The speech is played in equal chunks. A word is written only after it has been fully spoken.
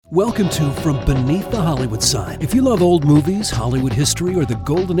Welcome to From Beneath the Hollywood Sign. If you love old movies, Hollywood history, or the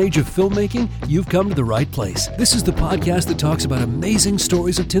golden age of filmmaking, you've come to the right place. This is the podcast that talks about amazing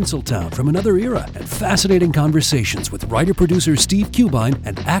stories of Tinseltown from another era and fascinating conversations with writer-producer Steve Cubine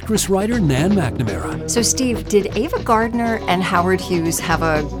and actress-writer Nan McNamara. So, Steve, did Ava Gardner and Howard Hughes have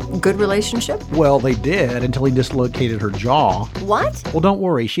a good relationship? Well, they did until he dislocated her jaw. What? Well, don't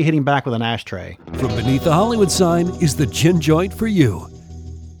worry. She hit him back with an ashtray. From Beneath the Hollywood Sign is the gin joint for you.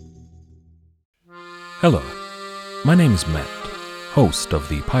 Hello, my name is Matt, host of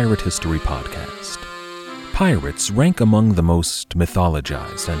the Pirate History Podcast. Pirates rank among the most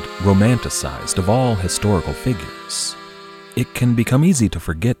mythologized and romanticized of all historical figures. It can become easy to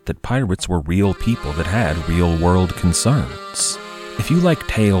forget that pirates were real people that had real-world concerns. If you like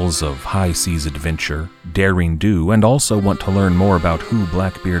tales of high-seas adventure, daring do, and also want to learn more about who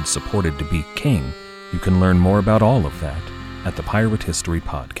Blackbeard supported to be king, you can learn more about all of that at the Pirate History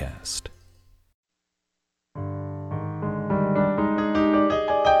Podcast.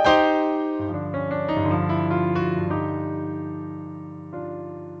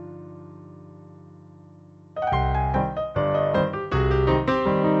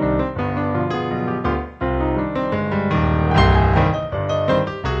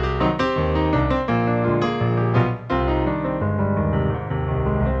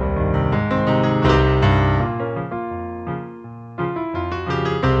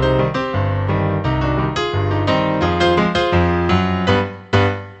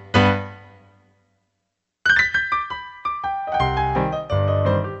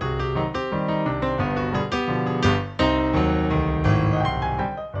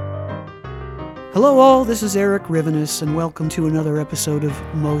 Hello all, this is Eric Rivenis, and welcome to another episode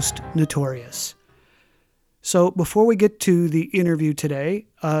of Most Notorious. So before we get to the interview today,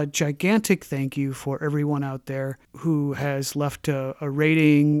 a gigantic thank you for everyone out there who has left a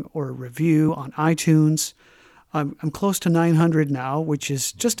rating or a review on iTunes. I'm close to 900 now, which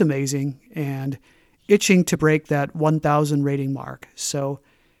is just amazing, and itching to break that 1,000 rating mark. So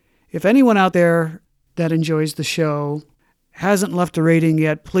if anyone out there that enjoys the show hasn't left a rating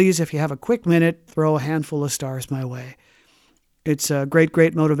yet, please, if you have a quick minute, throw a handful of stars my way. It's a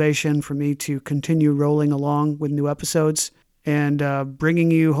great motivation for me to continue rolling along with new episodes and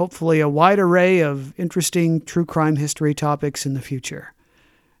bringing you hopefully a wide array of interesting true crime history topics in the future.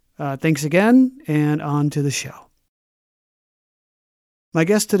 Thanks again, and on to the show. My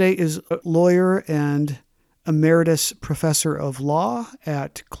guest today is a lawyer and emeritus professor of law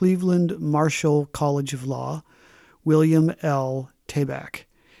at Cleveland Marshall College of Law, William L. Tabac.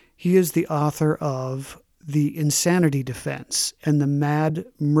 He is the author of The Insanity Defense and the Mad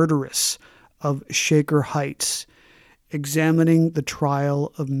Murderess of Shaker Heights, examining the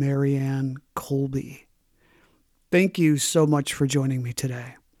trial of Marianne Colby. Thank you so much for joining me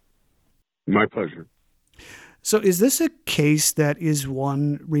today. My pleasure. So is this a case that is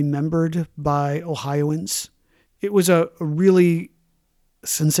one remembered by Ohioans? It was a really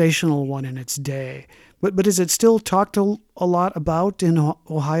sensational one in its day. But is it still talked a lot about in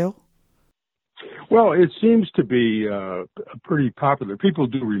Ohio? Well, it seems to be pretty popular. People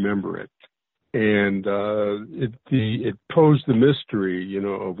do remember it, and it posed the mystery,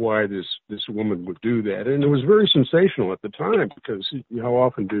 of why this woman would do that, and it was very sensational at the time because how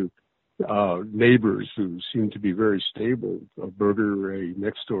often do neighbors who seem to be very stable murder a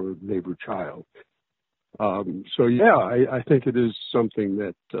next door neighbor child? I think it is something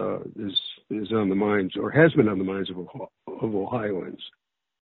that is on the minds, or has been on the minds of Ohioans.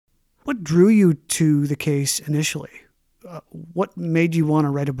 What drew you to the case initially? What made you want to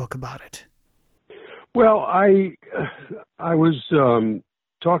write a book about it? Well, I was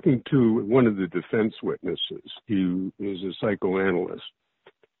talking to one of the defense witnesses. He is a psychoanalyst,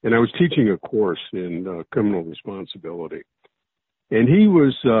 and I was teaching a course in criminal responsibility. And he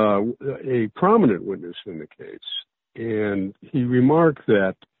was a prominent witness in the case. And he remarked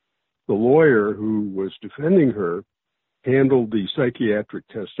that the lawyer who was defending her handled the psychiatric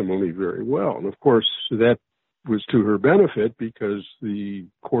testimony very well. And of course, that was to her benefit because the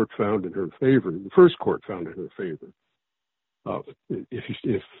court found in her favor, the first court found in her favor.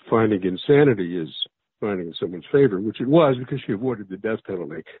 If finding insanity is finding in someone's favor, which it was because she avoided the death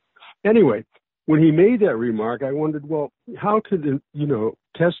penalty. Anyway, when he made that remark, I wondered, well, how could,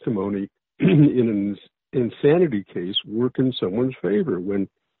 testimony in an insanity case work in someone's favor when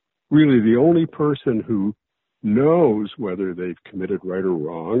really the only person who knows whether they've committed right or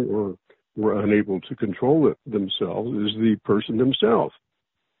wrong or were unable to control it themselves is the person themselves,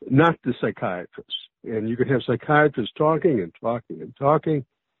 not the psychiatrist. And you could have psychiatrists talking and talking and talking,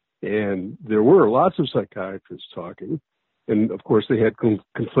 and there were lots of psychiatrists talking, And of course, they had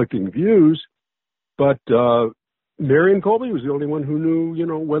conflicting views, but Marion Colby was the only one who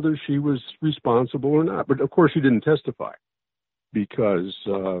knew, whether she was responsible or not. But of course, she didn't testify because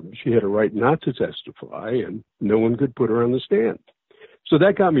she had a right not to testify, and no one could put her on the stand. So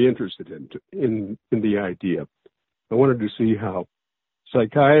that got me interested in the idea. I wanted to see how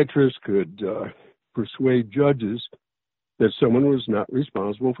psychiatrists could persuade judges that someone was not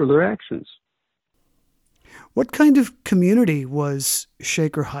responsible for their actions. What kind of community was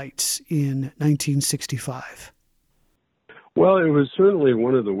Shaker Heights in 1965? Well, it was certainly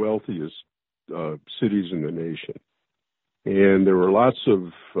one of the wealthiest cities in the nation. And there were lots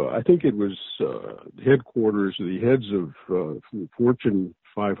of, I think it was headquarters, the heads of Fortune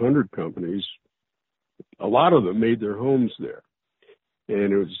 500 companies. A lot of them made their homes there.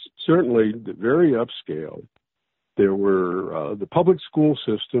 And it was certainly very upscale. There were, the public school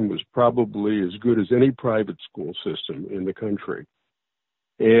system was probably as good as any private school system in the country.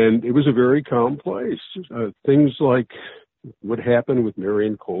 And it was a very calm place. Things like what happened with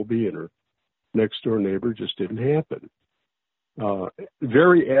Marion Colby and her next door neighbor just didn't happen.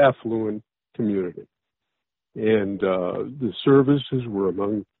 Very affluent community. And the services were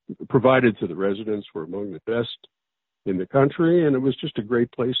provided to the residents were among the best in the country, and it was just a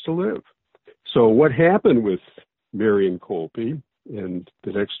great place to live. So what happened with Marion Colby and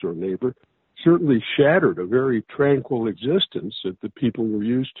the next door neighbor certainly shattered a very tranquil existence that the people were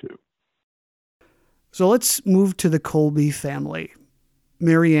used to. So let's move to the Colby family,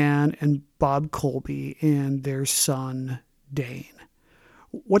 Marianne and Bob Colby and their son, Dane.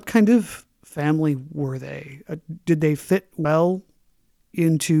 What kind of family were they? Did they fit well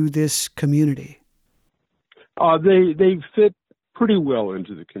into this community? They fit pretty well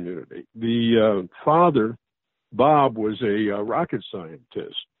into the community. The father, Bob, was a rocket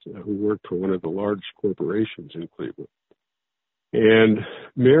scientist who worked for one of the large corporations in Cleveland. And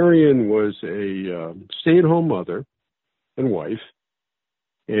Marion was a stay-at-home mother and wife.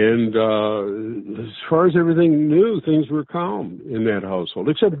 And as far as everything knew, things were calm in that household,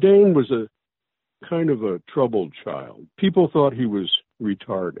 except Dane was a kind of a troubled child. People thought he was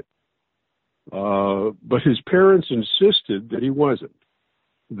retarded. But his parents insisted that he wasn't,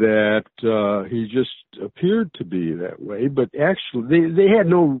 that he just appeared to be that way. But actually, they had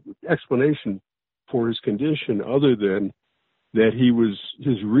no explanation for his condition other than that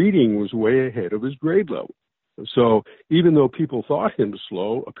his reading was way ahead of his grade level. So even though people thought him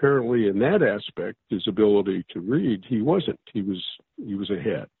slow, apparently in that aspect, his ability to read, he wasn't. He was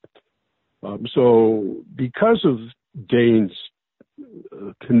ahead. So because of Dane's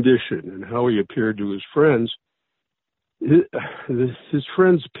condition and how he appeared to his friends, his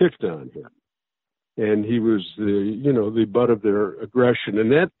friends picked on him, and he was the butt of their aggression,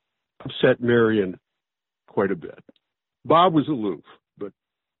 and that upset Marion quite a bit. Bob was aloof, but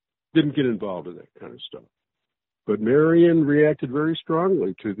didn't get involved in that kind of stuff. But Marion reacted very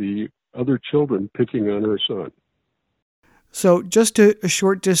strongly to the other children picking on her son. So just a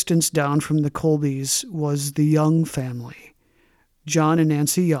short distance down from the Colbys was the Young family, John and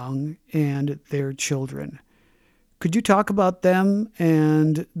Nancy Young and their children. Could you talk about them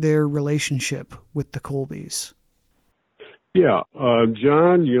and their relationship with the Colbys? Yeah,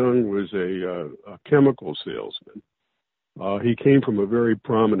 John Young was a chemical salesman. He came from a very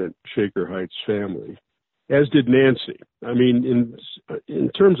prominent Shaker Heights family, as did Nancy. I mean, in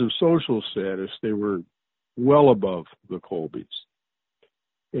terms of social status, they were well above the Colbys.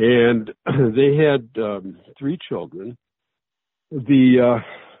 And they had 3 children. They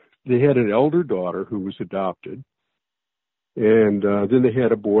had an elder daughter who was adopted. And then they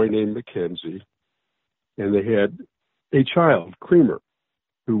had a boy named Mackenzie. And they had a child, Cremer,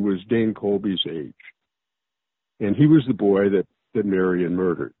 who was Dane Colby's age. And he was the boy that Marion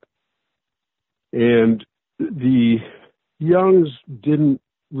murdered. And the Youngs didn't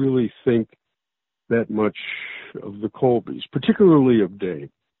really think that much of the Colbys, particularly of Dane.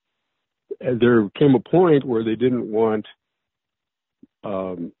 And there came a point where they didn't want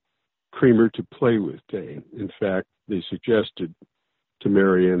Cremer to play with Dane. In fact, they suggested to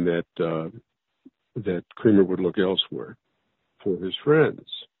Marion that Cremer would look elsewhere for his friends.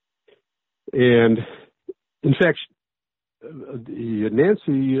 And in fact,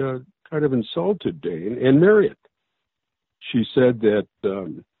 Nancy kind of insulted Dane and Marion. She said that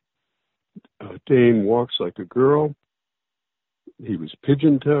Dane walks like a girl. He was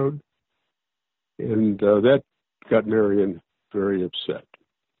pigeon-toed. And that got Marion very upset.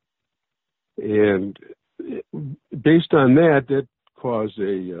 And based on that caused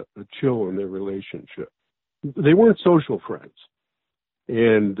a chill in their relationship. They weren't social friends.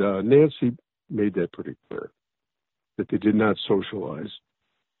 And Nancy made that pretty clear, that they did not socialize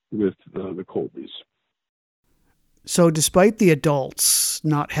with the Colbys. So despite the adults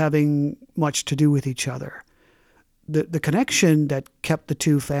not having much to do with each other, the connection that kept the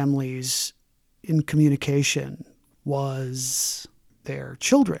two families in communication was their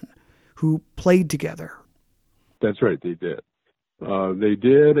children who played together. That's right, they did.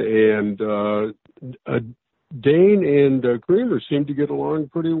 And Dane and Cremer seemed to get along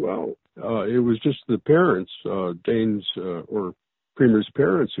pretty well. It was just the parents, Dane's or Cremer's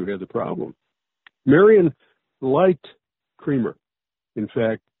parents, who had the problem. Marion liked Cremer. In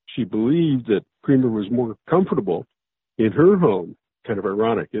fact, she believed that Cremer was more comfortable in her home. Kind of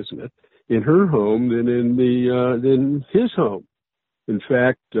ironic, isn't it? In her home than his home. In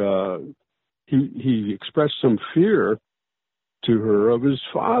fact, he expressed some fear to her of his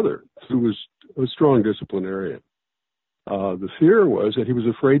father, who was a strong disciplinarian. The fear was that he was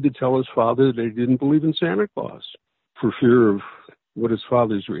afraid to tell his father that he didn't believe in Santa Claus, for fear of what his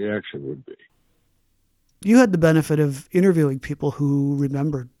father's reaction would be. You had the benefit of interviewing people who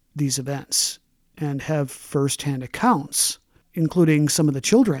remembered these events and have firsthand accounts, including some of the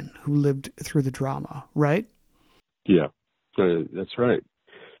children who lived through the drama, right? Yeah, that's right.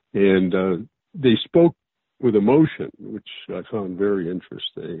 And they spoke with emotion, which I found very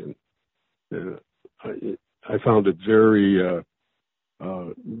interesting. And I found it very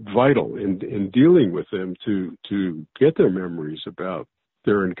vital in dealing with them to get their memories about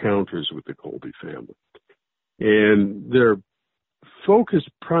their encounters with the Colby family. And their focus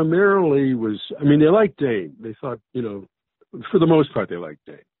primarily was, they liked Dane. They thought, for the most part, they liked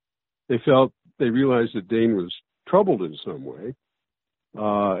Dane. They realized that Dane was troubled in some way,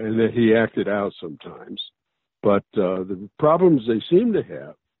 and that he acted out sometimes. But the problems they seemed to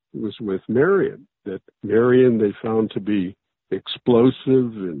have was with Marion, that Marion they found to be explosive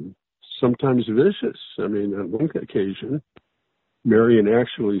and sometimes vicious. On one occasion, Marion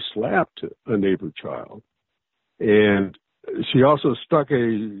actually slapped a neighbor child. And she also stuck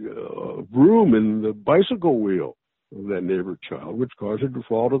a broom in the bicycle wheel of that neighbor child, which caused her to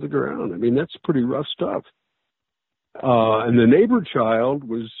fall to the ground. That's pretty rough stuff. And the neighbor child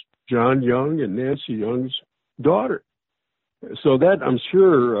was John Young and Nancy Young's daughter. So that, I'm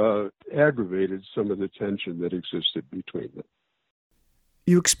sure, aggravated some of the tension that existed between them.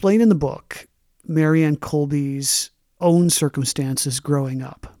 You explain in the book Marianne Colby's own circumstances growing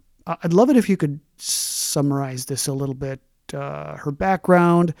up. I'd love it if you could summarize this a little bit, her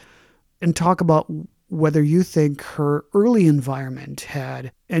background, and talk about whether you think her early environment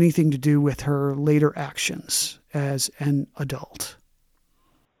had anything to do with her later actions as an adult.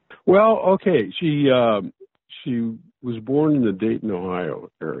 Well, okay. She was born in the Dayton, Ohio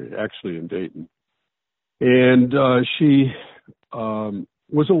area, actually in Dayton. And she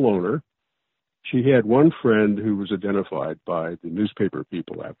was a loner. She had one friend who was identified by the newspaper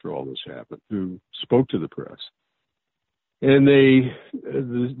people after all this happened, who spoke to the press. And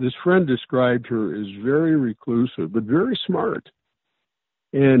this friend described her as very reclusive, but very smart,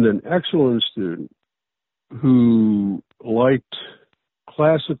 and an excellent student who liked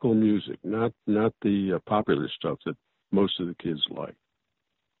classical music, not the popular stuff that most of the kids like.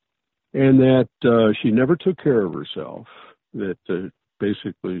 And that she never took care of herself, that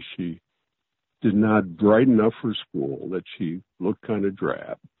basically she did not brighten up for school, that she looked kind of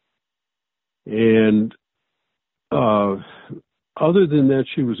drab. And other than that,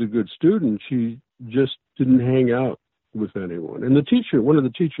 she was a good student. She just didn't hang out with anyone. And one of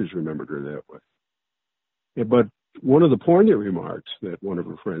the teachers remembered her that way. Yeah, but one of the poignant remarks that one of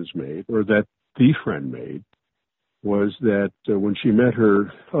her friends made, or that the friend made, was that when she met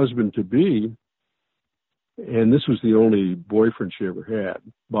her husband-to-be, and this was the only boyfriend she ever had,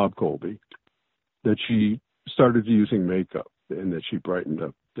 Bob Colby, that she started using makeup and that she brightened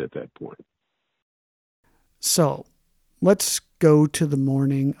up at that point. So let's go to the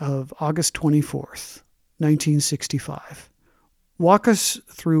morning of August 24th, 1965. Walk us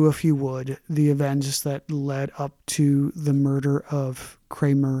through, if you would, the events that led up to the murder of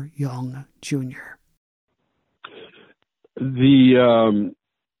Cremer Young Jr. The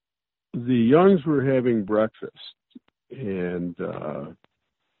Youngs were having breakfast, and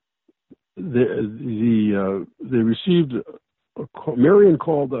they received a call. Marion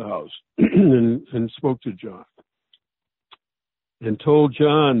called the house and spoke to John and told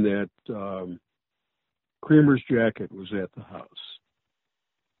John that Cremer's jacket was at the house.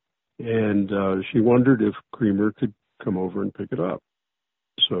 And she wondered if Cremer could come over and pick it up.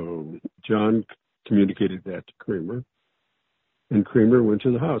 So John communicated that to Cremer, and Cremer went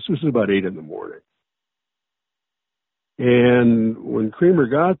to the house. This was about 8 in the morning. And when Cremer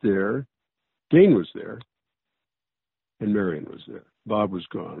got there, Dane was there. and Marion was there. Bob was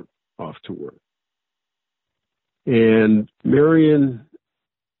gone, off to work. And Marion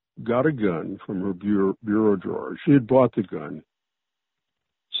got a gun from her bureau drawer. She had bought the gun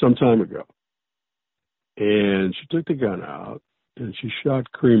some time ago. And she took the gun out, and she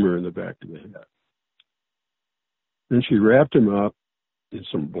shot Cremer in the back of the head. Then she wrapped him up in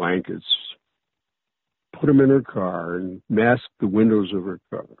some blankets, put him in her car, and masked the windows of her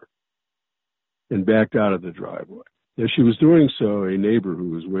car, and backed out of the driveway. As she was doing so, a neighbor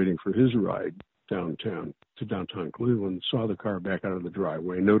who was waiting for his ride downtown Cleveland saw the car back out of the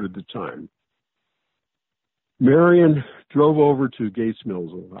driveway and noted the time. Marion drove over to Gates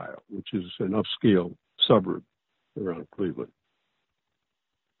Mills, Ohio, which is an upscale suburb around Cleveland.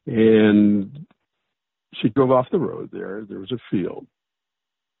 And she drove off the road there. There was a field.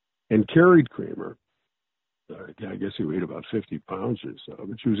 And carried Cremer. I guess he weighed about 50 pounds or so,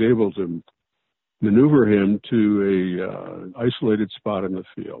 but she was able to maneuver him to a isolated spot in the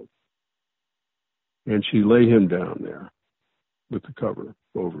field. And she lay him down there with the cover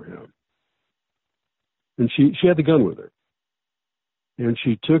over him. And she had the gun with her. And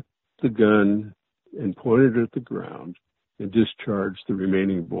she took the gun and pointed it at the ground and discharged the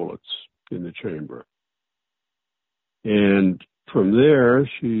remaining bullets in the chamber. And from there,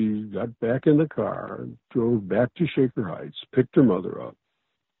 she got back in the car, drove back to Shaker Heights, picked her mother up,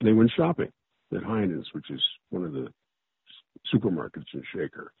 and they went shopping at Heinen's, which is one of the supermarkets in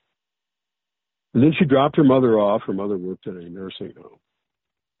Shaker. And then she dropped her mother off. Her mother worked at a nursing home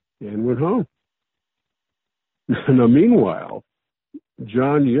and went home. Now, meanwhile,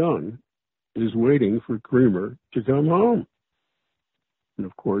 John Young is waiting for Cremer to come home. And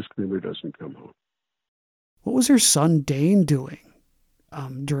of course, Cremer doesn't come home. What was her son Dane doing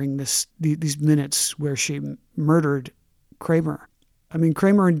during these minutes where she murdered Cremer? I mean,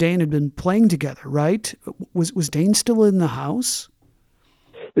 Cremer and Dane had been playing together, right? Was Dane still in the house?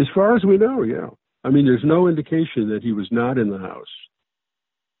 As far as we know, yeah. I mean, there's no indication that he was not in the house.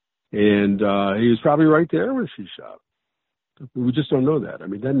 And he was probably right there when she shot him. We just don't know that. I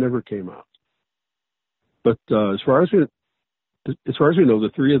mean, that never came out. But as far as we know,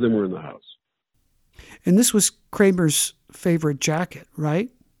 the three of them were in the house. And this was Cremer's favorite jacket,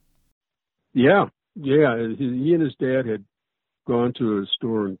 right? Yeah. He and his dad had gone to a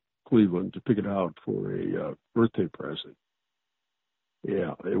store in Cleveland to pick it out for a birthday present.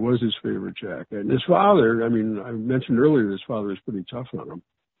 Yeah, it was his favorite jacket. And his father, I mean, I mentioned earlier his father was pretty tough on him.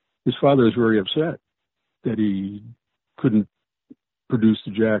 His father was very upset that he couldn't produce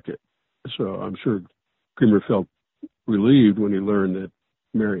the jacket. So I'm sure Cremer felt relieved when he learned that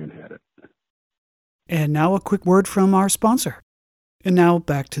Marion had it. And now a quick word from our sponsor. And now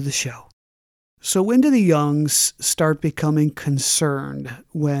back to the show. So when do the Youngs start becoming concerned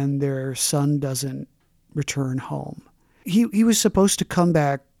when their son doesn't return home? He was supposed to come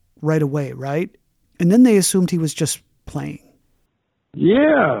back right away, right? And then they assumed he was just playing.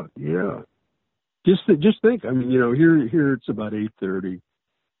 Yeah. Just think. I mean, here it's about 8:30.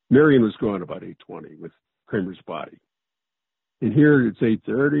 Marion was gone about 8:20 with Cremer's body. And here it's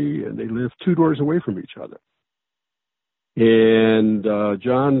 8:30, and they live 2 doors away from each other. And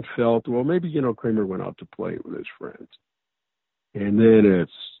John felt, well, maybe, Cremer went out to play with his friends. And then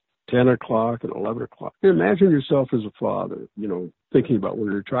it's 10 o'clock and 11 o'clock. Imagine yourself as a father, thinking about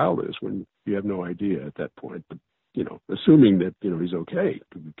where your child is when you have no idea at that point. But, assuming that, he's okay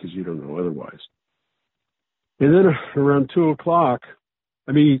because you don't know otherwise. And then around 2 o'clock,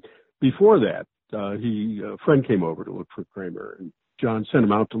 before that, a friend came over to look for Cremer, and John sent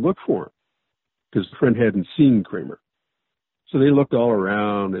him out to look for him because the friend hadn't seen Cremer. So they looked all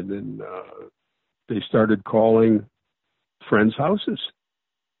around, and then they started calling friends' houses.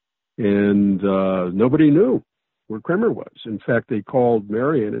 And nobody knew where Cremer was. In fact, they called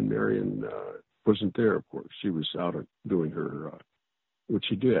Marion, and Marion wasn't there, of course. She was out doing her, what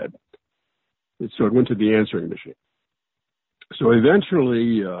she did. And so it went to the answering machine. So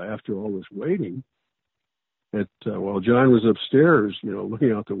eventually, after all this waiting, while John was upstairs,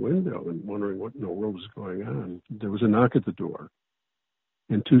 looking out the window and wondering what in the world was going on, there was a knock at the door,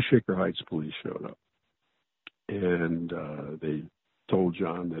 and 2 Shaker Heights police showed up. And they told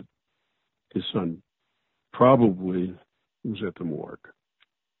John that his son probably was at the morgue.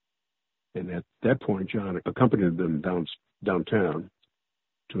 And at that point, John accompanied them downtown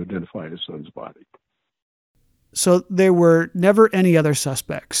to identify his son's body. So there were never any other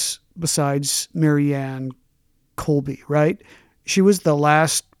suspects besides Marianne Colby, right? She was the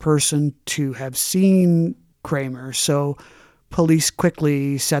last person to have seen Cremer, so police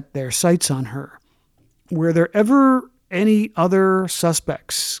quickly set their sights on her. Were there ever any other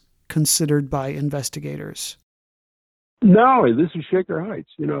suspects considered by investigators? No, this is Shaker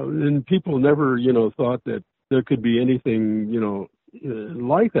Heights, and people never, thought that there could be anything,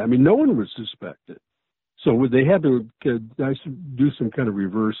 like that. I mean, no one was suspected. So they had to do some kind of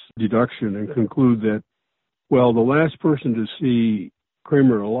reverse deduction and conclude that, well, the last person to see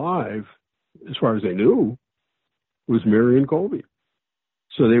Cremer alive, as far as they knew, was Marion Colby.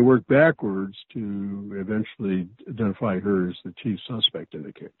 So they worked backwards to eventually identify her as the chief suspect in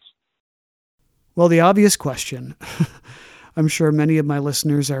the case. Well, the obvious question, I'm sure many of my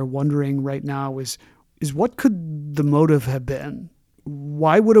listeners are wondering right now, is what could the motive have been?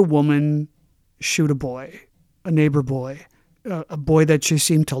 Why would a woman shoot a boy, a neighbor boy, a boy that she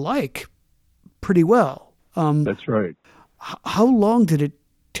seemed to like pretty well? That's right. How long did it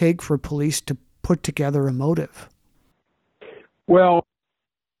take for police to put together a motive? Well,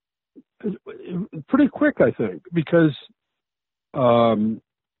 pretty quick, I think, because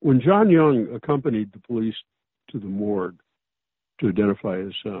when John Young accompanied the police to the morgue to identify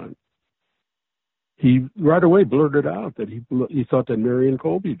his son, he right away blurted out that he thought that Marion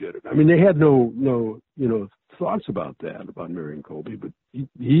Colby did it. I mean, they had no thoughts about that, about Marion Colby, but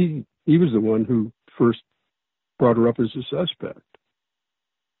he was the one who first brought her up as a suspect.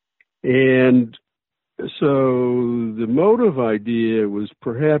 And so the motive idea was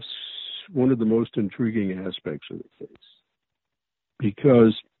perhaps one of the most intriguing aspects of the case,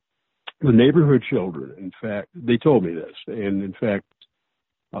 because the neighborhood children, in fact, they told me this, and in fact,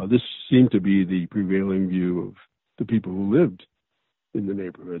 this seemed to be the prevailing view of the people who lived in the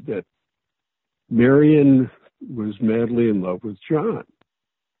neighborhood, that Marion was madly in love with John,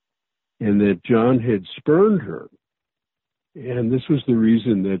 and that John had spurned her, and this was the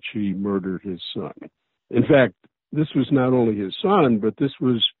reason that she murdered his son. In fact, this was not only his son, but this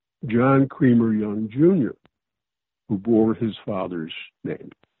was John Cremer Young, Jr., who bore his father's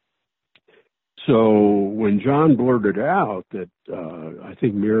name. So when John blurted out that I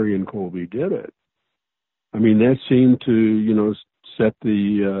think Marion Colby did it, I mean, that seemed to, set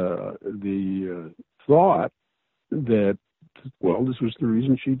the thought that, well, this was the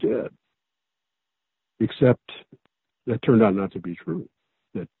reason she did. Except that turned out not to be true,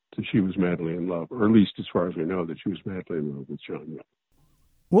 that she was madly in love, or at least as far as we know, that she was madly in love with John Young.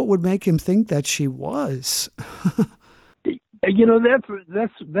 What would make him think that she was?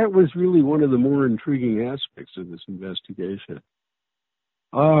 That was really one of the more intriguing aspects of this investigation.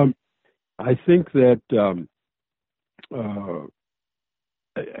 I think that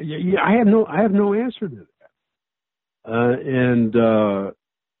I have no answer to that.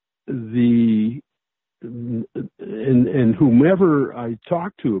 And whomever I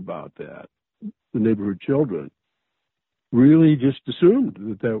talked to about that, the neighborhood children, really just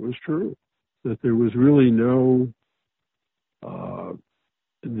assumed that was true, that there was really no.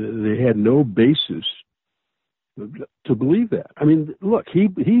 They had no basis to believe that. I mean, look, he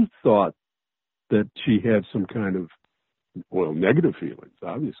thought that she had some kind of, negative feelings,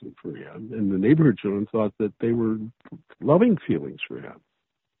 obviously, for him. And the neighborhood children thought that they were loving feelings for him.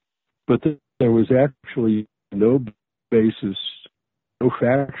 But there was actually no basis, no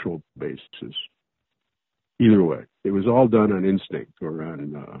factual basis, either way. It was all done on instinct or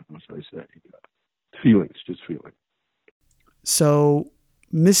on, feelings, just feeling. So,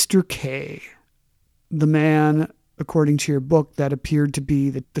 Mr. K, the man, according to your book, that appeared to be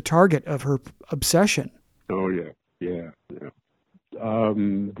the target of her obsession. Oh, yeah. It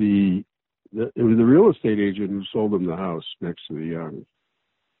was the real estate agent who sold him the house next to the Youngs.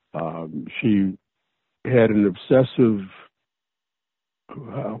 She had an obsessive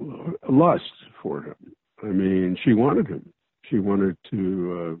lust for him. I mean, she wanted him. She wanted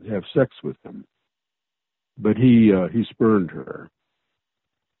to have sex with him. But he spurned her.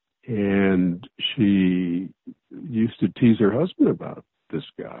 And she used to tease her husband about this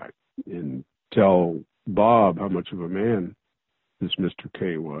guy and tell Bob how much of a man this Mr.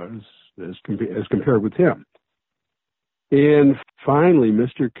 K was as compared with him. And finally,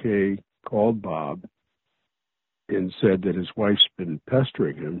 Mr. K called Bob and said that his wife's been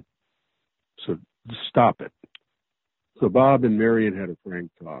pestering him, so stop it. So Bob and Marion had a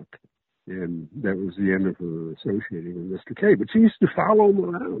frank talk, and that was the end of her associating with Mr. K. But she used to follow him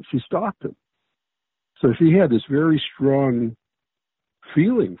around. She stalked him. So she had this very strong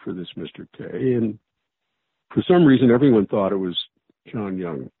feeling for this Mr. K. And for some reason, everyone thought it was John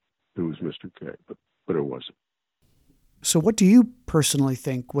Young who was Mr. K, but it wasn't. So what do you personally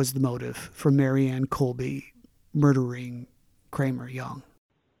think was the motive for Marianne Colby murdering Cremer Young?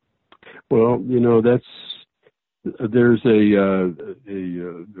 Well, there's a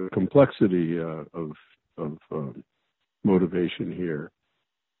complexity of motivation here.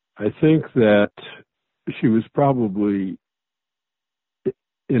 I think that she was probably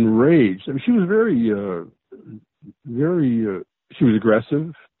enraged. I mean, she was she was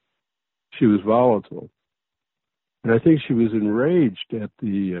aggressive. She was volatile. And I think she was enraged at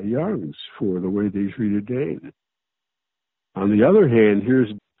the Youngs for the way they treated Dane. On the other hand,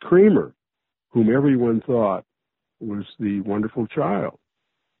 here's Cremer, whom everyone thought was the wonderful child.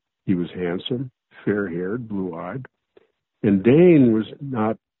 He was handsome, fair-haired, blue-eyed, and Dane was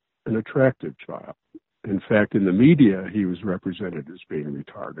not an attractive child. In fact, in the media, he was represented as being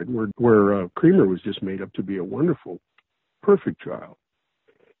retarded, where Cremer was just made up to be a wonderful, perfect child.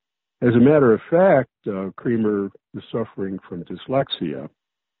 As a matter of fact, Cremer was suffering from dyslexia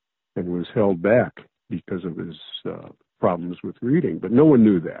and was held back because of his problems with reading, but no one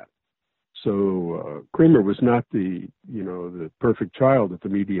knew that. So Cremer was not the perfect child that the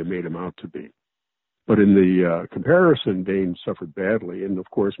media made him out to be. But in the comparison, Dane suffered badly. And of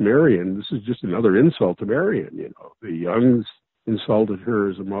course, Marion, this is just another insult to Marion. The Youngs insulted her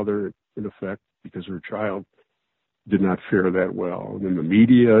as a mother, in effect, because her child did not fare that well. And then the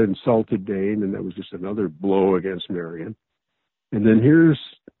media insulted Dane, and that was just another blow against Marion. And then here's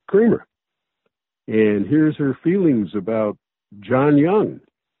Cremer. And here's her feelings about John Young.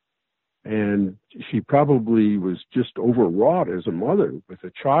 And she probably was just overwrought as a mother with a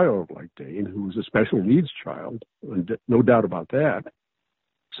child like Dane, who was a special needs child, and no doubt about that.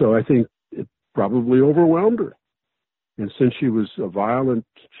 So I think it probably overwhelmed her. And since she was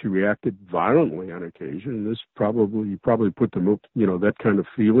she reacted violently on occasion. And this probably put them, that kind of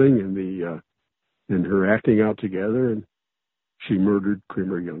feeling in her acting out together, and she murdered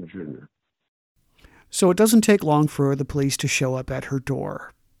Cremer Young Jr. So it doesn't take long for the police to show up at her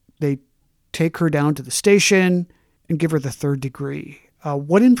door. They take her down to the station and give her the third degree.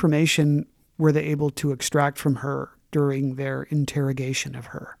 What information were they able to extract from her during their interrogation of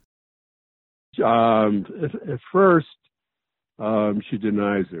her? At first, she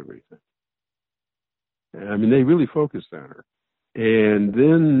denies everything. I mean, they really focused on her. And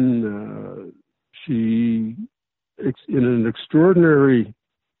then she, in an extraordinary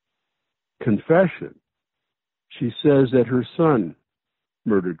confession, she says that her son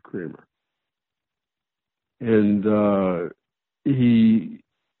murdered Cremer. And it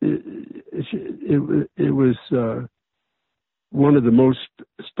was one of the most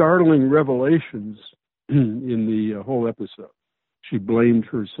startling revelations in the whole episode. She blamed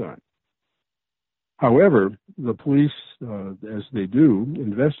her son. However, the police, as they do,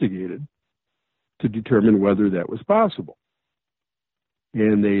 investigated to determine whether that was possible.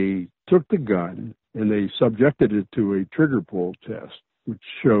 And they took the gun and they subjected it to a trigger pull test, which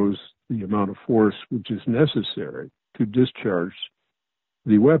shows the amount of force which is necessary to discharge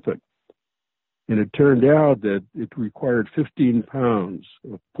the weapon. And it turned out that it required 15 pounds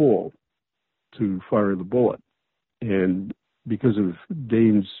of pull to fire the bullet. And because of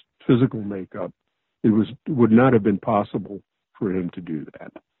Dane's physical makeup, it would not have been possible for him to do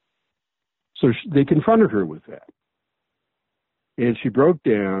that. So they confronted her with that. And she broke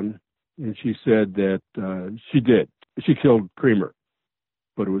down and she said that she did. She killed Cremer,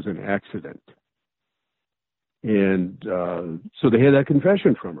 but it was an accident. And so they had that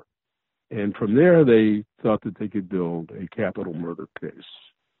confession from her. And from there, they thought that they could build a capital murder case.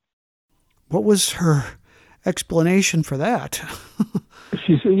 What was her explanation for that?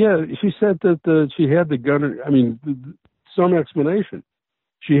 She said that she had the gun. I mean, some explanation.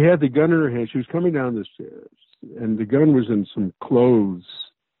 She had the gun in her hand. She was coming down the stairs, and the gun was in some clothes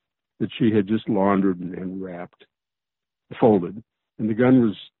that she had just laundered and wrapped, folded, and the gun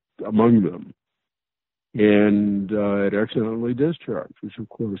was among them. And it accidentally discharged, which of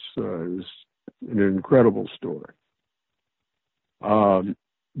course is an incredible story.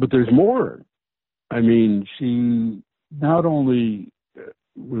 But there's more. I mean, she not only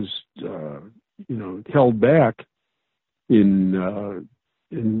was, held back in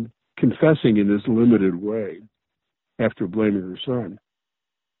confessing in this limited way after blaming her son,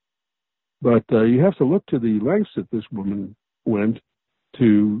 but you have to look to the lengths that this woman went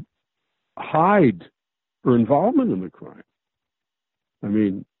to hide her involvement in the crime. I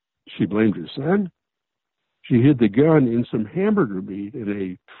mean, she blamed her son. She hid the gun in some hamburger meat in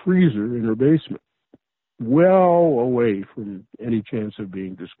a freezer in her basement, well away from any chance of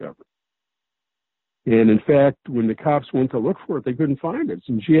being discovered. And in fact, when the cops went to look for it, they couldn't find it.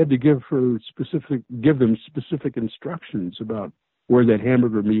 And she had to give them specific instructions about where that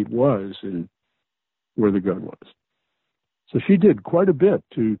hamburger meat was and where the gun was. So she did quite a bit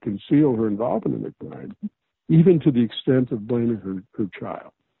to conceal her involvement in the crime, even to the extent of blaming her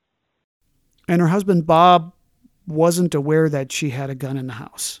child. And her husband, Bob, wasn't aware that she had a gun in the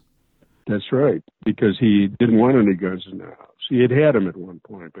house. That's right, because he didn't want any guns in the house. He had them at one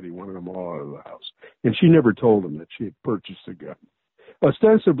point, but he wanted them all out of the house. And she never told him that she had purchased a gun.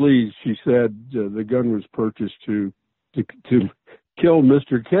 Ostensibly, she said the gun was purchased to kill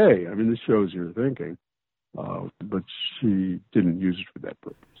Mr. K. I mean, this shows your thinking. But she didn't use it for that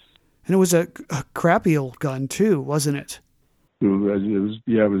purpose. And it was a crappy old gun, too, wasn't it? It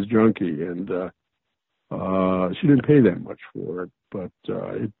was junky, and she didn't pay that much for it, but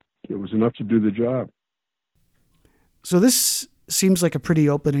it was enough to do the job. So this seems like a pretty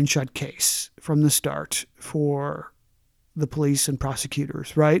open and shut case from the start for the police and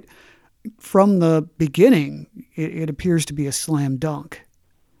prosecutors, right? From the beginning, it appears to be a slam dunk.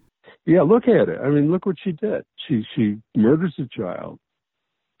 Yeah, look at it. I mean, look what she did. She murders the child.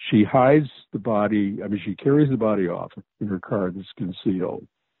 She hides the body. I mean, she carries the body off in her car that's concealed.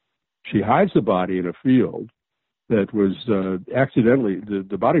 She hides the body in a field that was accidentally,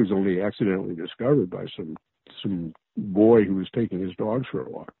 the body was only accidentally discovered by some boy who was taking his dogs for a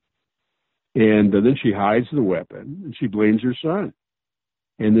walk. And then she hides the weapon, and she blames her son.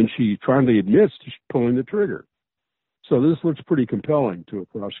 And then she finally admits to pulling the trigger. So this looks pretty compelling to a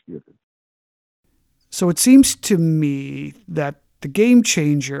prosecutor. So it seems to me that the game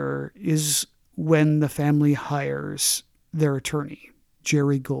changer is when the family hires their attorney,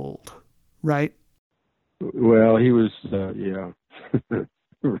 Jerry Gold, right? Well, he was, yeah,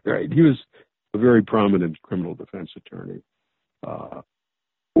 right. He was a very prominent criminal defense attorney.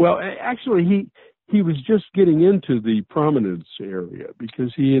 Well, actually, he was just getting into the prominence area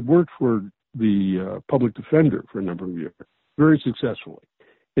because he had worked for the public defender for a number of years, very successfully.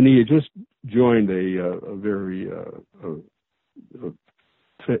 And he had just joined a very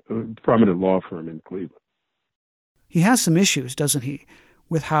prominent law firm in Cleveland. He has some issues, doesn't he,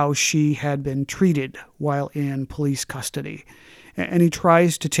 with how she had been treated while in police custody. And he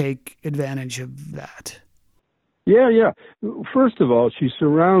tries to take advantage of that. Yeah. First of all, she's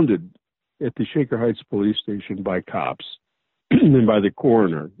surrounded at the Shaker Heights police station by cops and by the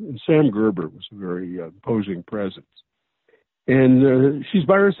coroner. And Sam Gerber was a very imposing presence. And she's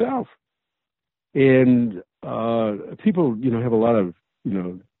by herself. And people, have a lot of,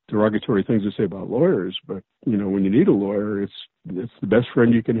 derogatory things to say about lawyers. But, when you need a lawyer, it's the best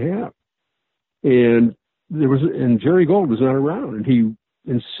friend you can have. And Jerry Gold was not around. And he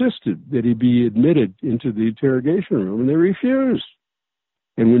insisted that he be admitted into the interrogation room, and they refused.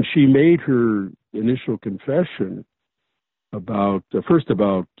 And when she made her initial confession about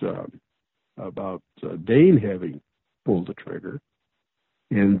Dane having pulled the trigger,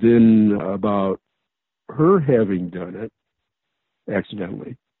 and then about her having done it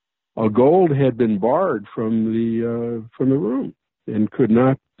accidentally, Gold had been barred from the room and could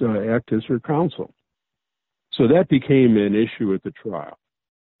not act as her counsel. So that became an issue at the trial.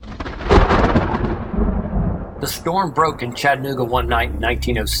 The storm broke in Chattanooga one night in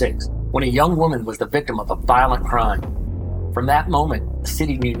 1906 when a young woman was the victim of a violent crime. From that moment, the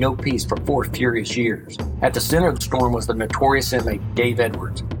city knew no peace for 4 furious years. At the center of the storm was the notorious inmate Dave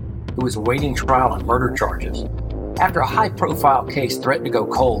Edwards, who was awaiting trial on murder charges. After a high-profile case threatened to go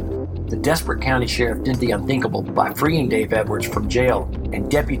cold, the desperate county sheriff did the unthinkable by freeing Dave Edwards from jail and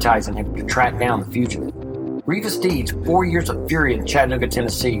deputizing him to track down the fugitive. Grievous Deeds, 4 Years of Fury in Chattanooga,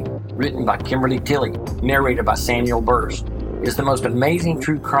 Tennessee, written by Kimberly Tilley, narrated by Samuel Burst, is the most amazing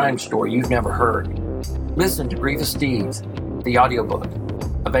true crime story you've never heard. Listen to Grievous Deeds, the audiobook,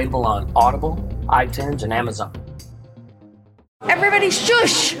 available on Audible, iTunes, and Amazon. Everybody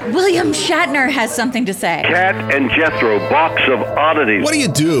shush! William Shatner has something to say. Cat and Jethro, Box of Oddities. What do you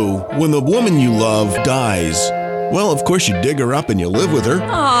do when the woman you love dies? Well, of course you dig her up and you live with her.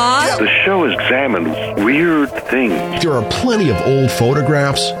 Aww. The show examines weird things. There are plenty of old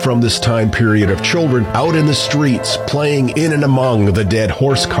photographs from this time period of children out in the streets playing in and among the dead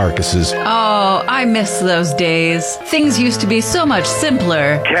horse carcasses. Oh, I miss those days. Things used to be so much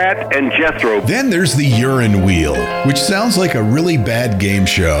simpler. Cat and Jethro. Then there's the urine wheel, which sounds like a really bad game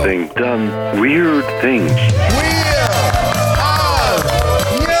show. They've done weird things.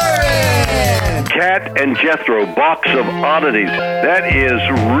 Cat and Jethro, Box of Oddities. That is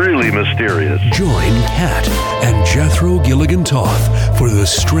really mysterious. Join Cat and Jethro Gilligan Toth for the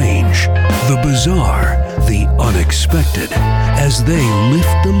strange, the bizarre, the unexpected, as they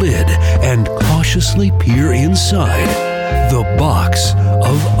lift the lid and cautiously peer inside the Box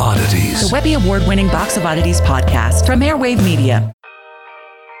of Oddities. The Webby Award-winning Box of Oddities podcast from Airwave Media.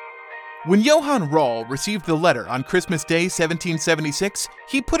 When Johann Rall received the letter on Christmas Day, 1776,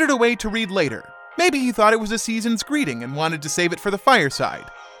 he put it away to read later. Maybe he thought it was a season's greeting and wanted to save it for the fireside.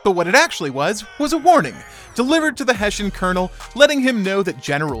 But what it actually was a warning, delivered to the Hessian colonel, letting him know that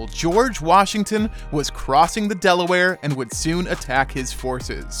General George Washington was crossing the Delaware and would soon attack his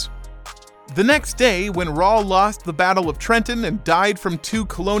forces. The next day, when Rahl lost the Battle of Trenton and died from 2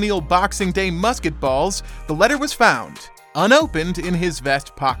 colonial Boxing Day musket balls, the letter was found, unopened, in his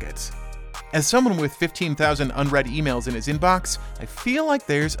vest pocket. As someone with 15,000 unread emails in his inbox, I feel like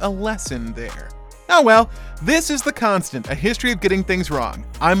there's a lesson there. Oh well, this is The Constant, a history of getting things wrong.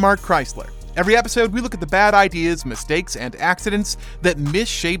 I'm Mark Chrysler. Every episode, we look at the bad ideas, mistakes, and accidents that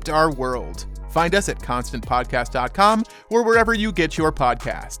misshaped our world. Find us at constantpodcast.com or wherever you get your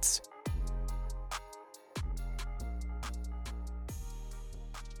podcasts.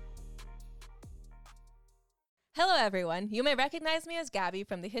 Hello, everyone. You may recognize me as Gabby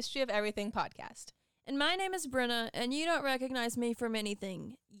from the History of Everything podcast. And my name is Brenna, and you don't recognize me from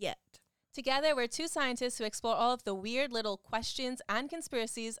anything yet. Together, we're 2 scientists who explore all of the weird little questions and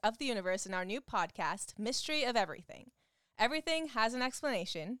conspiracies of the universe in our new podcast, Mystery of Everything. Everything has an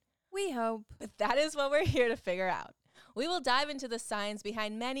explanation. We hope. But that is what we're here to figure out. We will dive into the science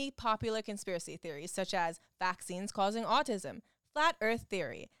behind many popular conspiracy theories, such as vaccines causing autism, flat Earth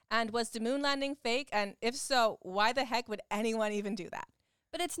theory, and was the moon landing fake? And if so, why the heck would anyone even do that?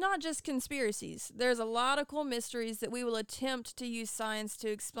 But it's not just conspiracies. There's a lot of cool mysteries that we will attempt to use science to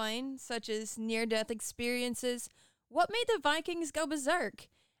explain, such as near-death experiences, what made the Vikings go berserk,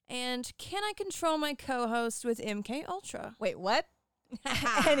 and can I control my co-host with MK Ultra? Wait, what?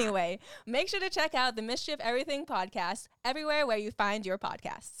 Anyway, make sure to check out the Mystery of Everything podcast everywhere where you find your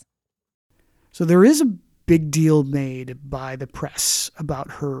podcasts. So there is a big deal made by the press about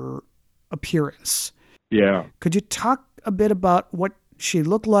her appearance. Yeah. Could you talk a bit about what she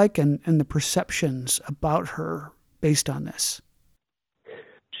looked like and the perceptions about her based on this?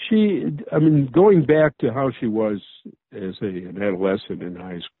 Going back to how she was as an adolescent in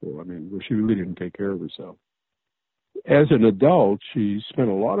high school, where she really didn't take care of herself. As an adult, she spent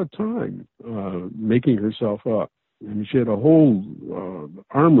a lot of time making herself up. She had a whole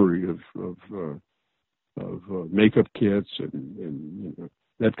armory of makeup kits and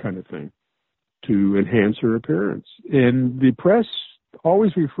that kind of thing to enhance her appearance. And the press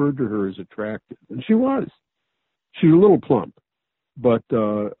always referred to her as attractive, and she was. She was a little plump, but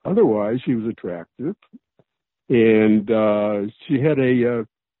otherwise she was attractive, and she had a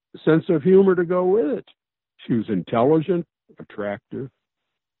sense of humor to go with it. She was intelligent, attractive,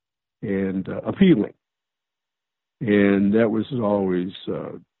 and appealing. And that was always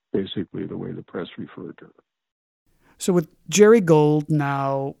basically the way the press referred to her. So with Jerry Gold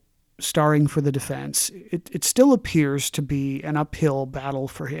now starring for the defense, it still appears to be an uphill battle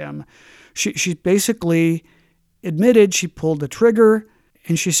for him. She basically admitted she pulled the trigger,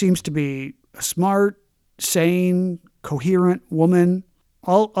 and she seems to be a smart, sane, coherent woman.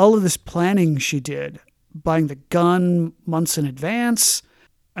 All of this planning she did, buying the gun months in advance,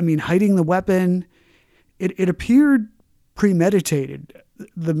 hiding the weapon, it appeared premeditated,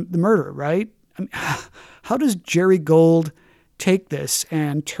 the murder, right? How does Jerry Gold take this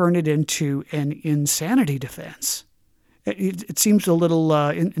and turn it into an insanity defense? It seems a little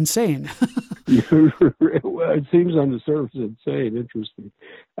insane. Well, it seems on the surface insane, interesting.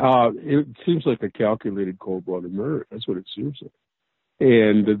 It seems like a calculated, cold-blooded murder. That's what it seems like.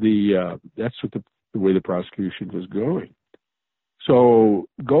 And that's what the way the prosecution was going. So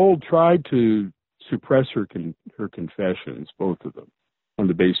Gold tried to suppress her confessions, both of them, on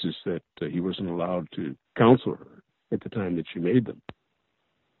the basis that he wasn't allowed to counsel her at the time that she made them.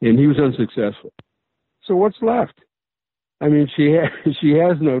 And he was unsuccessful. So what's left? She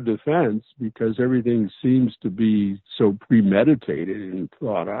has no defense because everything seems to be so premeditated and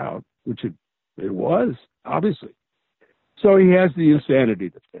thought out, which it was, obviously. So he has the insanity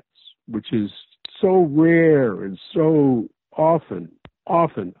defense, which is so rare and so often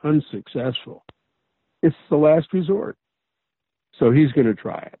unsuccessful. It's the last resort. So he's going to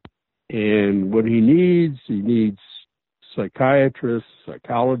try it. And what he needs psychiatrists,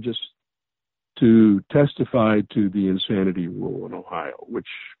 psychologists to testify to the insanity rule in Ohio, which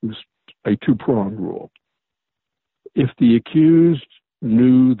was a 2-pronged rule. If the accused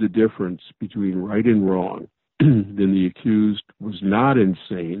knew the difference between right and wrong, then the accused was not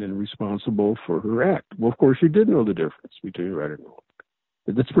insane and responsible for her act. Well, of course, she did know the difference between right and wrong.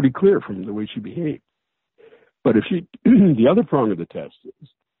 That's pretty clear from the way she behaved. But if the other prong of the test is,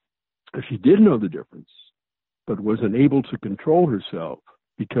 if she did know the difference, but was unable to control herself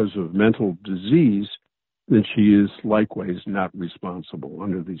because of mental disease, then she is likewise not responsible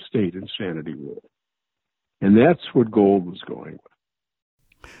under the state insanity rule. And that's what Gold was going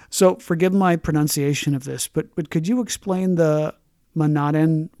with. So forgive my pronunciation of this, but could you explain the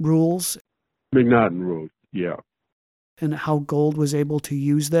M'Naghten rules? McNaughton rules, yeah. And how Gold was able to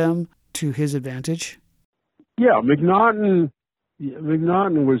use them to his advantage? Yeah, McNaughton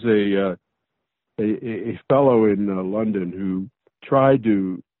was a fellow in London who tried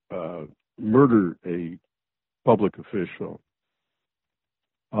to murder a public official,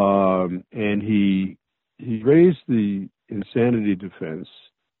 and he raised the insanity defense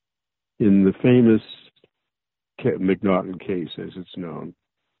in the famous McNaughton case, as it's known,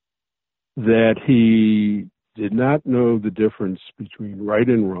 that he did not know the difference between right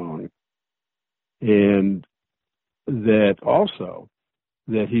and wrong, and that also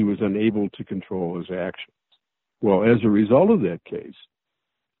that he was unable to control his actions. Well, as a result of that case,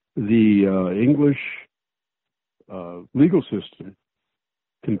 the English legal system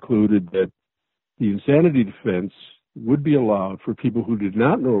concluded that the insanity defense would be allowed for people who did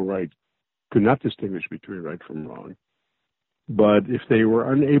not know right, could not distinguish between right from wrong. But if they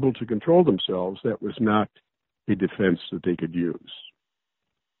were unable to control themselves, that was not a defense that they could use.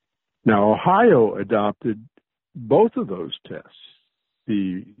 Now, Ohio adopted both of those tests,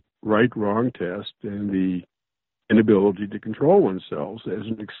 the right-wrong test and the inability to control oneself, as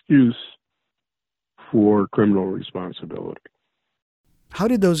an excuse for criminal responsibility. How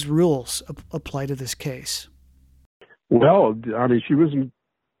did those rules apply to this case? Well, I mean,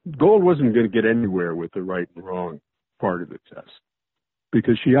 Gold wasn't going to get anywhere with the right and wrong part of the test,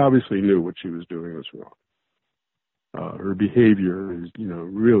 because she obviously knew what she was doing was wrong. Her behavior is,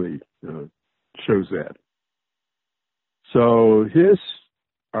 really shows that. So his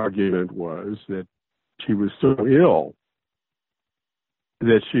argument was that she was so ill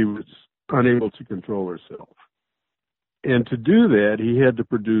that she was unable to control herself. And to do that, he had to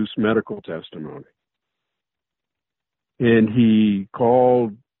produce medical testimony. And he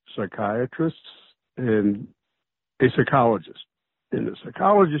called psychiatrists and a psychologist. And the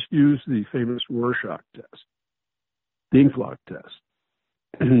psychologist used the famous Rorschach test, the Inkblot test,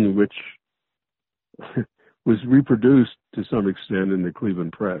 which was reproduced to some extent in the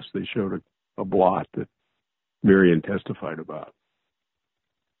Cleveland Press. They showed a blot that Marion testified about.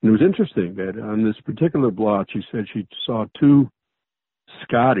 And it was interesting that on this particular blot, she said she saw two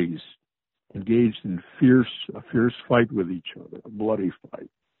Scotties engaged in a fierce fight with each other, a bloody fight,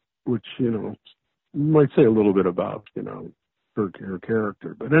 which, might say a little bit about, her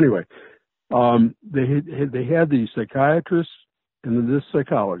character. But anyway, they had the psychiatrist and then this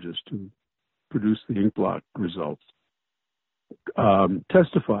psychologist who produced the Inkblot results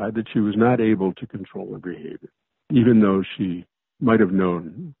testified that she was not able to control her behavior, even though she might have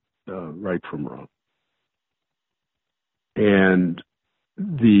known right from wrong. And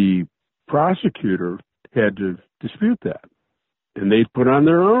the prosecutor had to dispute that. And they put on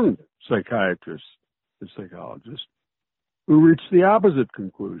their own psychiatrist and psychologist who reached the opposite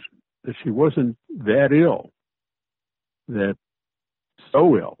conclusion, that she wasn't that ill, that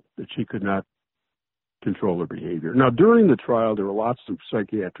so ill that she could not control her behavior. Now, during the trial, there were lots of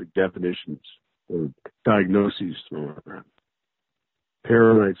psychiatric definitions or diagnoses thrown around.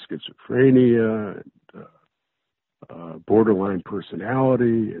 Paranoid schizophrenia, and, borderline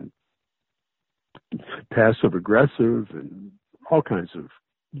personality, and passive aggressive, and all kinds of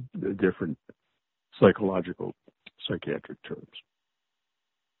different psychiatric terms.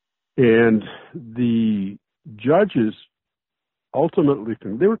 And the judges ultimately,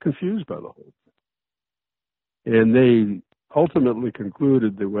 they were confused by the whole thing. And they ultimately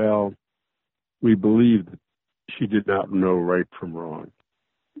concluded that, well, we believe that she did not know right from wrong,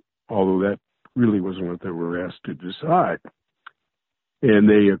 although that really wasn't what they were asked to decide. And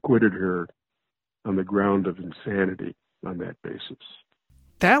they acquitted her on the ground of insanity on that basis.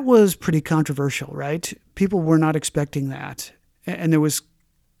 That was pretty controversial, right? People were not expecting that. And there was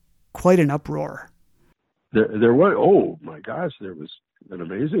quite an uproar. There was, oh my gosh, there was an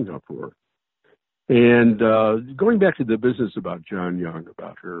amazing uproar. And going back to the business about John Young,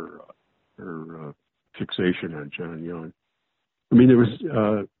 about her fixation on John Young, I mean, there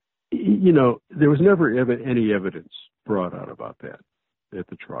was, there was never any evidence brought out about that at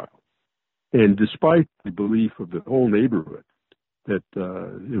the trial. And despite the belief of the whole neighborhood that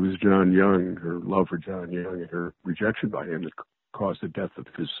it was John Young, her love for John Young, and her rejection by him that caused the death of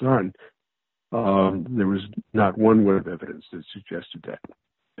his son, there was not one word of evidence that suggested that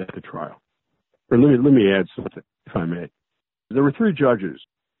at the trial. Or let me add something, if I may. There were three judges.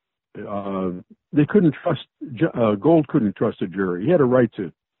 They couldn't trust, Gold couldn't trust a jury. He had a right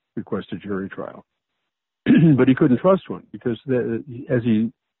to request a jury trial, but he couldn't trust one because, as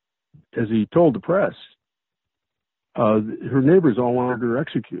he told the press, her neighbors all wanted her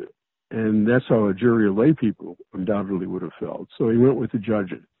executed. And that's how a jury of lay people undoubtedly would have felt. So he went with the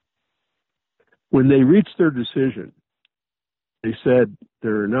judges. When they reached their decision, they said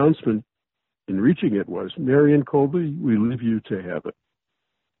their announcement in reaching it was, Marianne Colby, we leave you to heaven,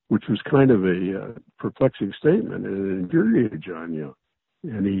 which was kind of a perplexing statement, and it infuriated John Young.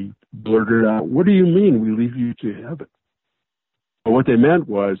 And he blurted out, what do you mean we leave you to heaven? Well, what they meant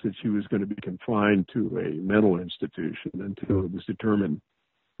was that she was going to be confined to a mental institution until it was determined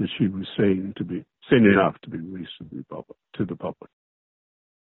that she was sane enough to be released to the public.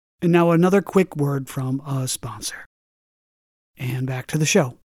 And now another quick word from a sponsor. And back to the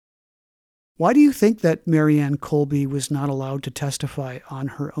show. Why do you think that Marianne Colby was not allowed to testify on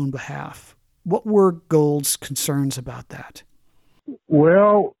her own behalf? What were Gold's concerns about that?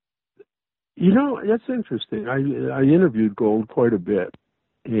 Well, that's interesting. I interviewed Gold quite a bit,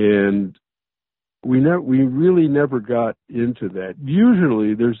 and we really never got into that.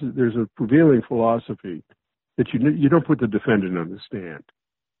 Usually, there's a prevailing philosophy that you don't put the defendant on the stand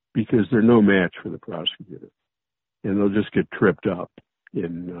because they're no match for the prosecutor, and they'll just get tripped up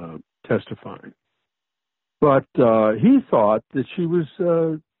in testifying. But he thought that she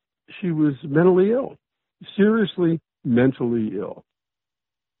was mentally ill, seriously mentally ill.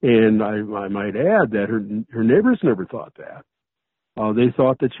 And I might add that her neighbors never thought that. They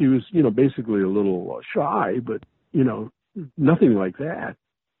thought that she was, basically a little shy, but, nothing like that.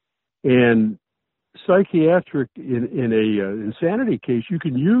 And psychiatric, in a insanity case, you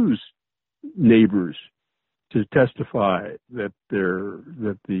can use neighbors to testify that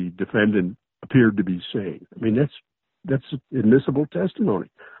the defendant appeared to be sane. I mean, that's admissible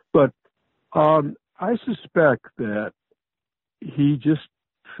testimony. But I suspect that he just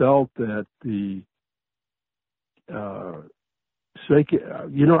felt that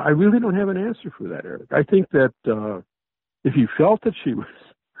I really don't have an answer for that, Eric. I think that if he felt that she was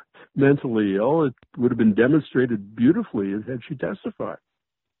mentally ill, it would have been demonstrated beautifully had she testified.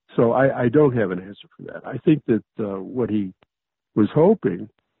 So I don't have an answer for that. I think that what he was hoping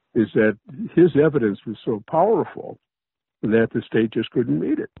is that his evidence was so powerful that the state just couldn't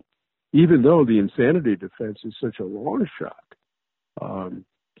meet it, even though the insanity defense is such a long shot.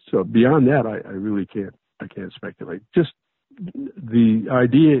 So beyond that, I really can't speculate. Just the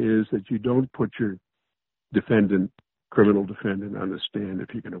idea is that you don't put your criminal defendant on the stand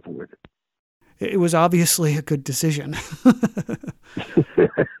if you can avoid it. It was obviously a good decision.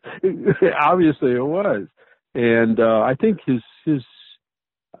 Obviously it was. And I think his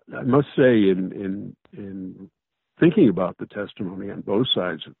I must say in thinking about the testimony on both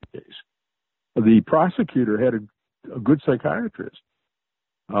sides of the case, the prosecutor had a good psychiatrist,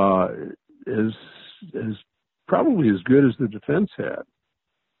 as probably as good as the defense had.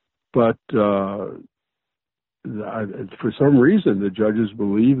 But for some reason, the judges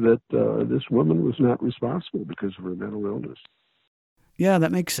believe that this woman was not responsible because of her mental illness. Yeah,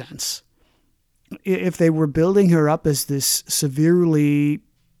 that makes sense. If they were building her up as this severely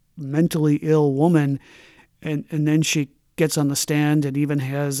mentally ill woman, and then she gets on the stand and even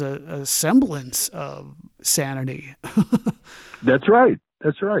has a semblance of sanity. That's right.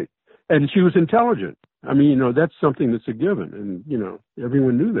 And she was intelligent. I mean, that's something that's a given. And,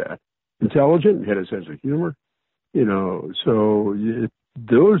 everyone knew that. Intelligent, had a sense of humor, so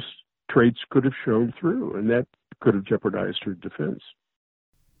those traits could have shown through, and that could have jeopardized her defense.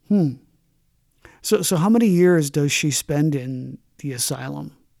 So how many years does she spend in the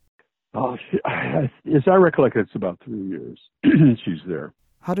asylum? As I recollect, it's about 3 years she's there.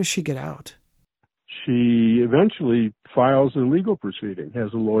 How does she get out? She eventually files a legal proceeding,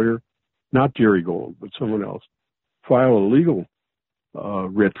 has a lawyer, not Jerry Gold, but someone else, file a legal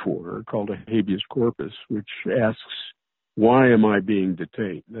writ for her called a habeas corpus, which asks, why am I being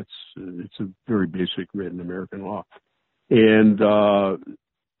detained? It's a very basic writ in American law. And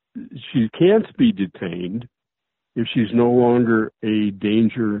she can't be detained if she's no longer a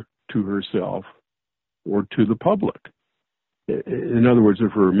danger to herself or to the public. In other words,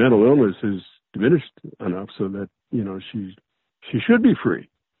 if her mental illness is diminished enough so that, she should be free.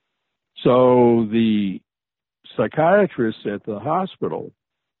 So the psychiatrist at the hospital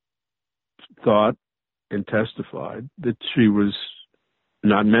thought and testified that she was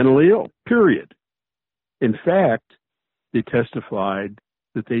not mentally ill, period. In fact, they testified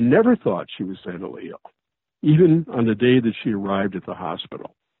that they never thought she was mentally ill, even on the day that she arrived at the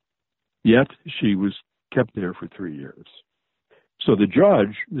hospital. Yet she was kept there for 3 years. So the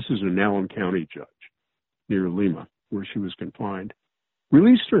judge, this is an Allen County judge near Lima, where she was confined,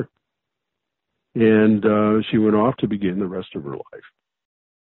 released her. And she went off to begin the rest of her life.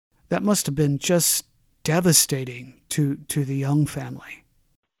 That must have been just devastating to the Young family.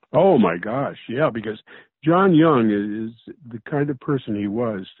 Oh my gosh, yeah, because John Young is the kind of person he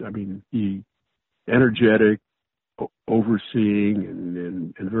was. I mean, he energetic,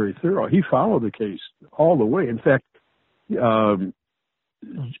 overseeing, and very thorough. He followed the case all the way. In fact, he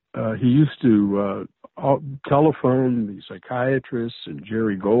used to telephone the psychiatrists and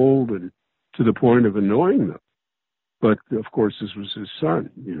Jerry Gold, and to the point of annoying them. But of course, this was his son,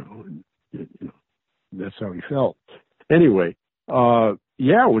 and that's how he felt. Anyway,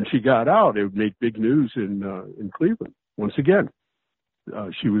 when she got out, it would make big news in Cleveland. Once again,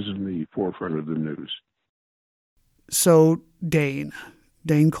 she was in the forefront of the news. So Dane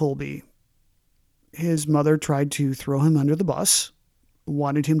Colby, his mother tried to throw him under the bus,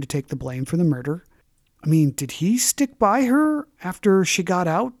 wanted him to take the blame for the murder. I mean, did he stick by her after she got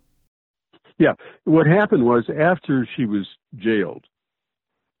out? Yeah. What happened was, after she was jailed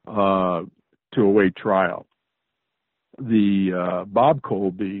to await trial, the Bob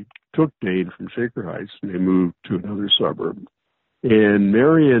Colby took Dane from Shaker Heights, and they moved to another suburb. And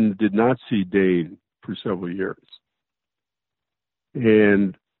Marion did not see Dane for several years.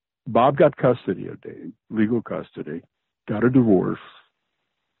 And Bob got custody of Dane, legal custody, got a divorce,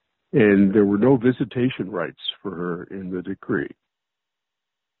 and there were no visitation rights for her in the decree.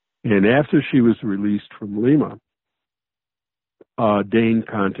 And after she was released from Lima, Dane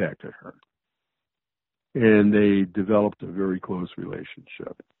contacted her, and they developed a very close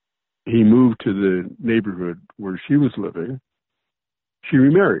relationship. He moved to the neighborhood where she was living. She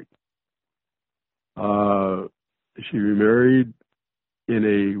remarried. She remarried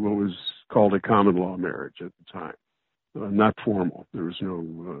in what was called a common law marriage at the time, not formal. There was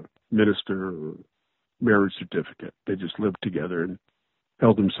no minister or marriage certificate. They just lived together and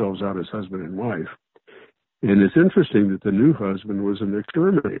held themselves out as husband and wife. And it's interesting that the new husband was an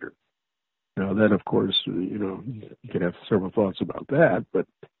exterminator. Now, that, of course, you could have several thoughts about that. But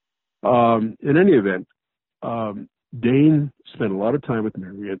in any event, Dane spent a lot of time with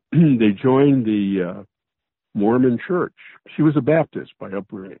Marion. They joined the Mormon church. She was a Baptist by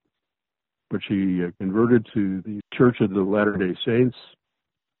upbringing, but she converted to the Church of the Latter-day Saints,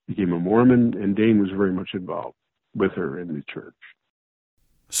 became a Mormon, and Dane was very much involved with her in the church.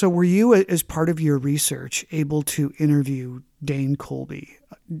 So were you, as part of your research, able to interview Dane Colby?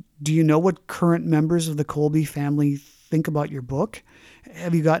 Do you know what current members of the Colby family think about your book?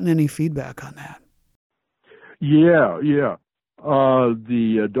 Have you gotten any feedback on that? Yeah.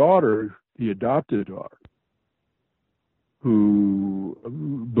 The daughter, the adopted daughter, who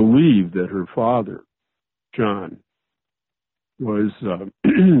believed that her father, John, was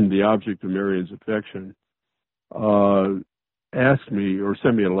the object of Marion's affection, asked me, or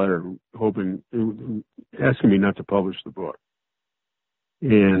sent me a letter asking me not to publish the book.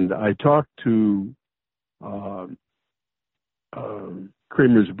 And I talked to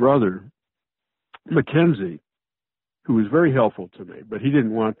Cremer's brother, Mackenzie, who was very helpful to me, but he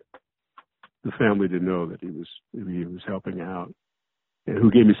didn't want the family to know that he was helping out, and who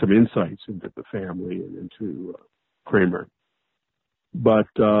gave me some insights into the family and into Cremer. But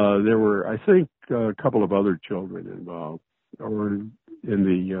there were, I think, a couple of other children involved, or in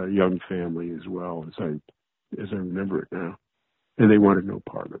the Young family as well, as I remember it now, and they wanted no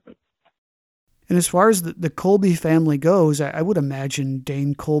part of it. And as far as the Colby family goes, I would imagine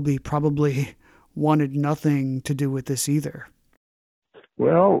Dane Colby probably wanted nothing to do with this either.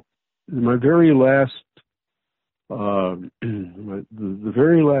 Well, my very last, the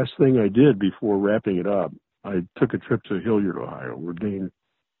very last thing I did before wrapping it up, I took a trip to Hilliard, Ohio, where Dane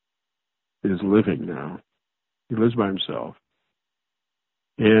is living now. He lives by himself.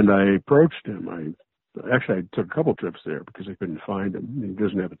 And I approached him. I took a couple trips there because I couldn't find him. He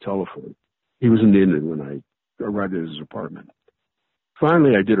doesn't have a telephone. He was in Indy when I arrived at his apartment.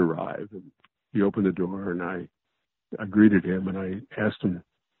 Finally, I did arrive, and he opened the door, and I greeted him, and I asked him,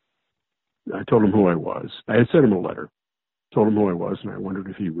 I told him who I was. I had sent him a letter, told him who I was, and I wondered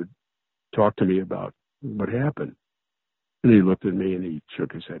if he would talk to me about what happened. And he looked at me, and he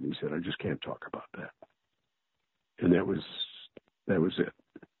shook his head, and he said, I just can't talk about that. And that was it.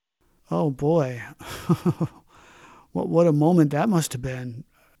 Oh, boy. What a moment that must have been.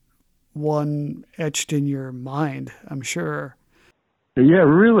 One etched in your mind, I'm sure. Yeah,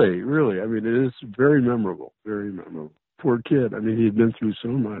 really. I mean, it is very memorable, very memorable. Poor kid. I mean, he had been through so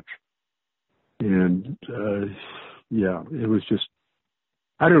much. And, it was just,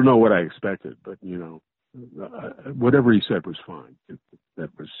 I don't know what I expected, but, whatever he said was fine.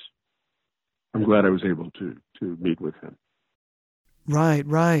 I'm glad I was able to meet with him.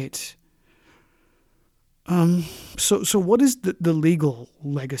 Right. So what is the legal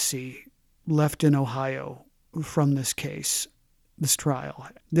legacy left in Ohio from this case? this trial?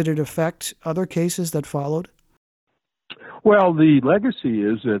 Did it affect other cases that followed? Well, the legacy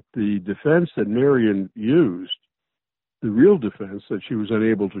is that the defense that Marion used, the real defense that she was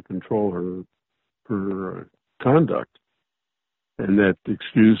unable to control her conduct, and that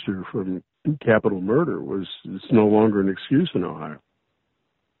excused her from capital murder, it's no longer an excuse in Ohio.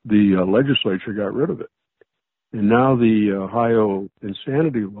 The legislature got rid of it. And now the Ohio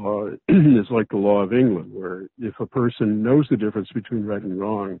insanity law is like the law of England, where if a person knows the difference between right and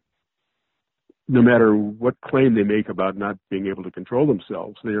wrong, no matter what claim they make about not being able to control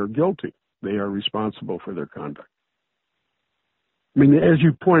themselves, they are guilty. They are responsible for their conduct. I mean, as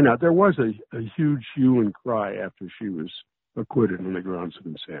you point out, there was a huge hue and cry after she was acquitted on the grounds of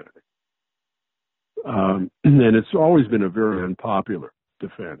insanity. And it's always been a very unpopular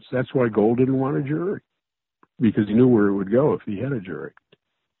defense. That's why Gold didn't want a jury, because he knew where it would go if he had a jury.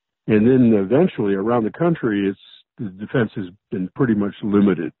 And then eventually around the country, the defense has been pretty much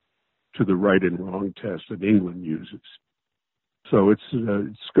limited to the right and wrong test that England uses. So it's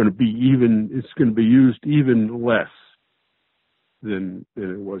going to be used even less than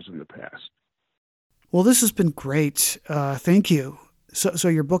it was in the past. Well, this has been great. Thank you. So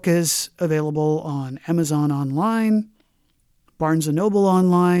your book is available on Amazon online, Barnes & Noble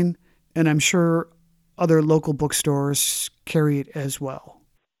online, and I'm sure other local bookstores carry it as well.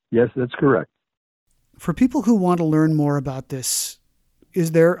 Yes, that's correct. For people who want to learn more about this,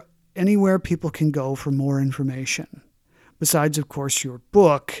 is there anywhere people can go for more information? Besides, of course, your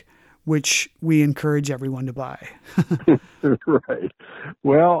book, which we encourage everyone to buy. Right.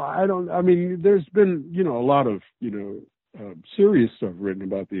 Well, there's been, a lot of, serious stuff written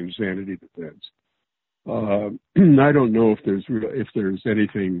about the insanity defense. I don't know if there's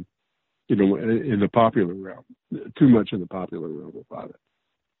anything, in the popular realm, too much in the popular realm about it.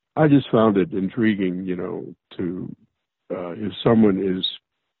 I just found it intriguing, to, if someone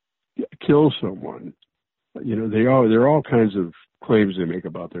kills someone, there are all kinds of claims they make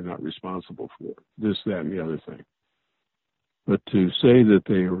about they're not responsible for this, that, and the other thing. But to say that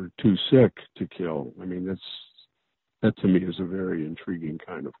they were too sick to kill, that to me is a very intriguing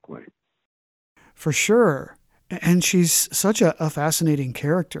kind of claim. For sure. And she's such a fascinating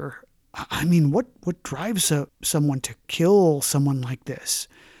character. What drives someone to kill someone like this?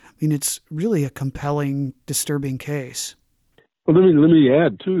 It's really a compelling, disturbing case. Well, let me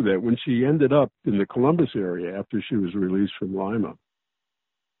add, too, that when she ended up in the Columbus area after she was released from Lima,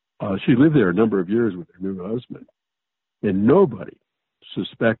 she lived there a number of years with her new husband, and nobody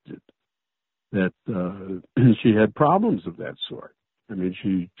suspected that she had problems of that sort.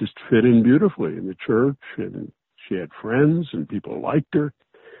 She just fit in beautifully in the church, and she had friends, and people liked her,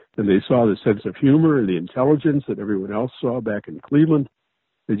 and they saw the sense of humor and the intelligence that everyone else saw back in Cleveland.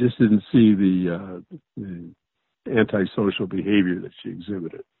 They just didn't see the antisocial behavior that she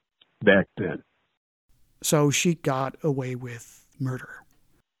exhibited back then. So she got away with murder.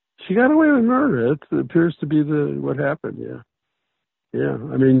 She got away with murder. It appears to be what happened. Yeah.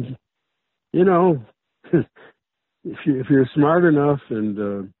 If you're smart enough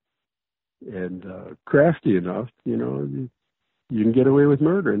and crafty enough, you can get away with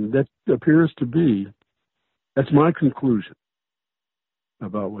murder, and that appears to be. That's my conclusion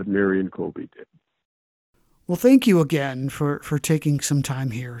about what Marion Colby did. Well, thank you again for taking some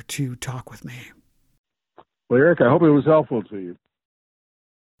time here to talk with me. Well, Eric, I hope it was helpful to you.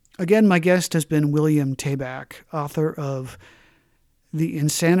 Again, my guest has been William Tabac, author of The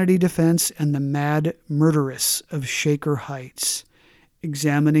Insanity Defense and the Mad Murderess of Shaker Heights,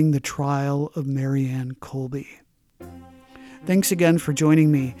 examining the trial of Marianne Colby. Thanks again for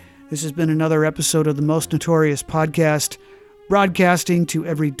joining me. This has been another episode of the Most Notorious Podcast, broadcasting to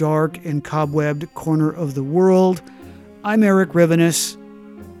every dark and cobwebbed corner of the world. I'm Eric Rivenes,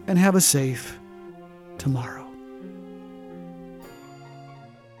 and have a safe tomorrow.